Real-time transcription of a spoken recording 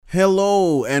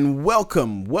Hello and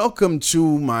welcome. Welcome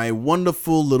to my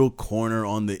wonderful little corner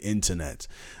on the internet.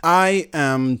 I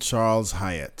am Charles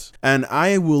Hyatt, and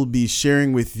I will be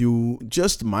sharing with you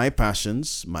just my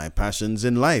passions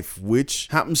in life, which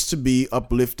happens to be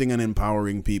uplifting and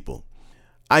empowering people.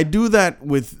 I do that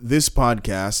with this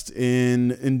podcast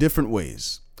in different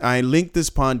ways. I link this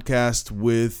podcast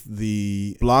with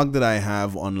the blog that I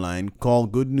have online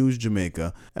called Good News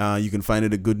Jamaica. You can find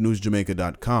it at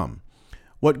goodnewsjamaica.com.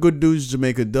 What Good News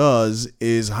Jamaica does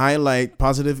is highlight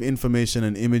positive information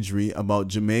and imagery about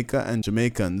Jamaica and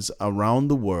Jamaicans around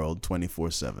the world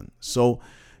 24/7. So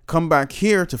come back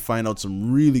here to find out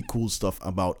some really cool stuff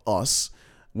about us,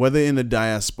 whether in the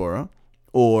diaspora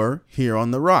or here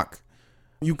on the Rock.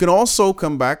 You can also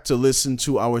come back to listen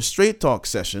to our Straight Talk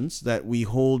sessions that we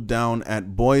hold down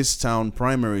at Boys Town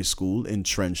Primary School in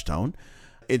Trenchtown.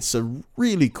 It's a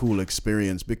really cool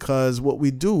experience because what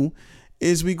we do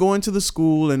is we go into the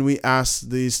school and we ask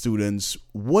the students,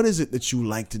 what is it that you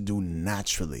like to do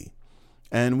naturally?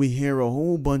 And we hear a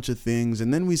whole bunch of things.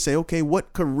 And then we say, okay,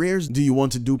 what careers do you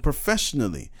want to do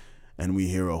professionally? And we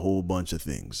hear a whole bunch of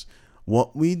things.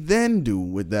 What we then do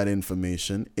with that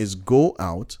information is go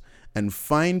out and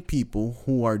find people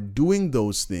who are doing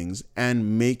those things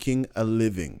and making a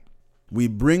living. We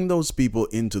bring those people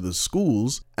into the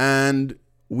schools and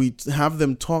we have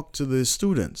them talk to the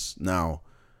students. Now,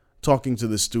 talking to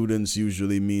the students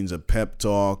usually means a pep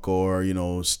talk or,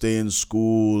 stay in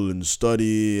school and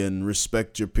study and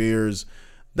respect your peers.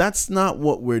 That's not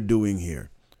what we're doing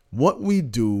here. What we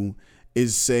do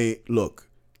is say, look,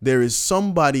 there is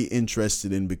somebody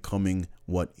interested in becoming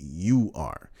what you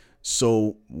are.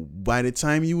 So by the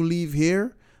time you leave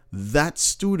here, that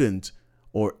student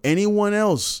or anyone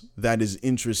else that is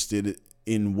interested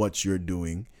in what you're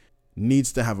doing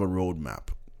needs to have a roadmap.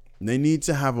 They need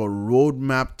to have a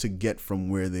roadmap to get from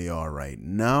where they are right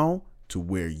now to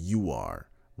where you are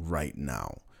right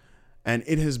now. And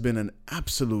it has been an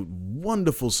absolute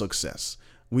wonderful success.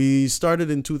 We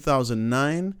started in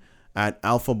 2009 at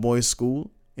Alpha Boys School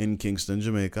in Kingston,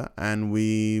 Jamaica, and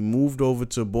we moved over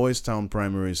to Boys Town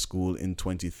Primary School in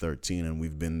 2013, and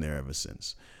we've been there ever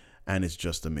since. And it's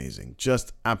just amazing,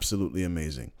 just absolutely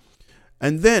amazing.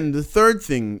 And then the third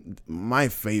thing, my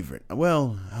favorite,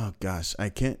 I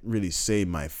can't really say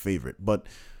my favorite, but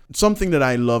something that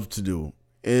I love to do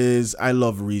is I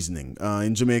love reasoning.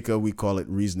 In Jamaica, we call it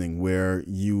reasoning, where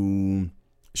you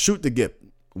shoot the gip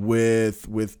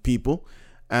with people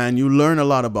and you learn a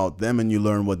lot about them and you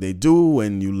learn what they do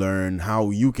and you learn how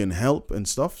you can help and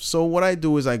stuff. So what I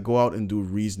do is I go out and do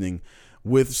reasoning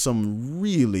with some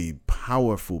really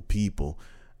powerful people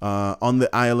on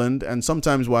the island, and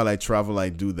sometimes while I travel I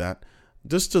do that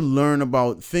just to learn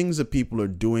about things that people are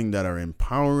doing that are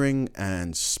empowering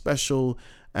and special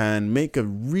and make a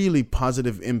really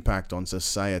positive impact on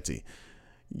society.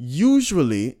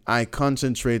 Usually I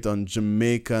concentrate on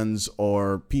Jamaicans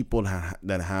or people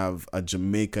that have a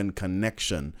Jamaican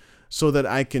connection so that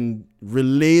I can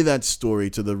relay that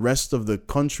story to the rest of the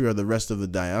country or the rest of the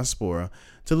diaspora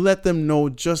to let them know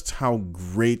just how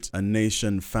great a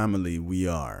nation family we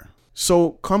are.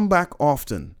 So come back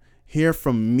often. Hear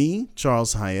from me,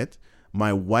 Charles Hyatt,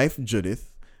 my wife,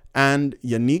 Judith, and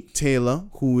Yannick Taylor,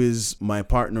 who is my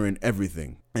partner in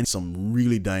everything, and some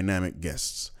really dynamic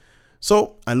guests.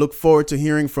 So I look forward to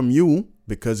hearing from you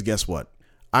because guess what?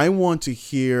 I want to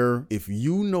hear if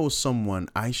you know someone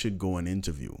I should go and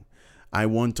interview. I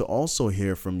want to also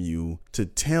hear from you to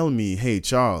tell me, hey,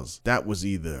 Charles, that was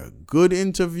either a good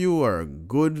interview or a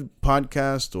good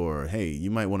podcast, or hey, you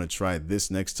might want to try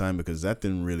this next time because that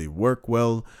didn't really work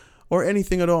well, or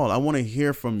anything at all. I want to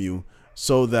hear from you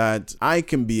so that I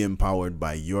can be empowered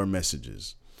by your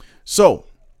messages. So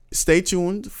stay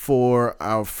tuned for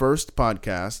our first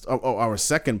podcast, our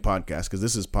second podcast, because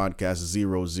this is podcast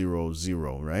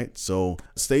 000, right? So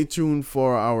stay tuned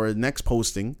for our next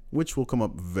posting, which will come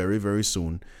up very, very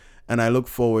soon. And I look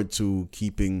forward to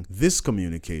keeping this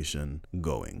communication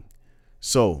going.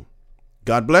 So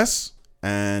God bless,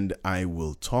 and I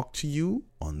will talk to you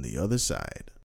on the other side.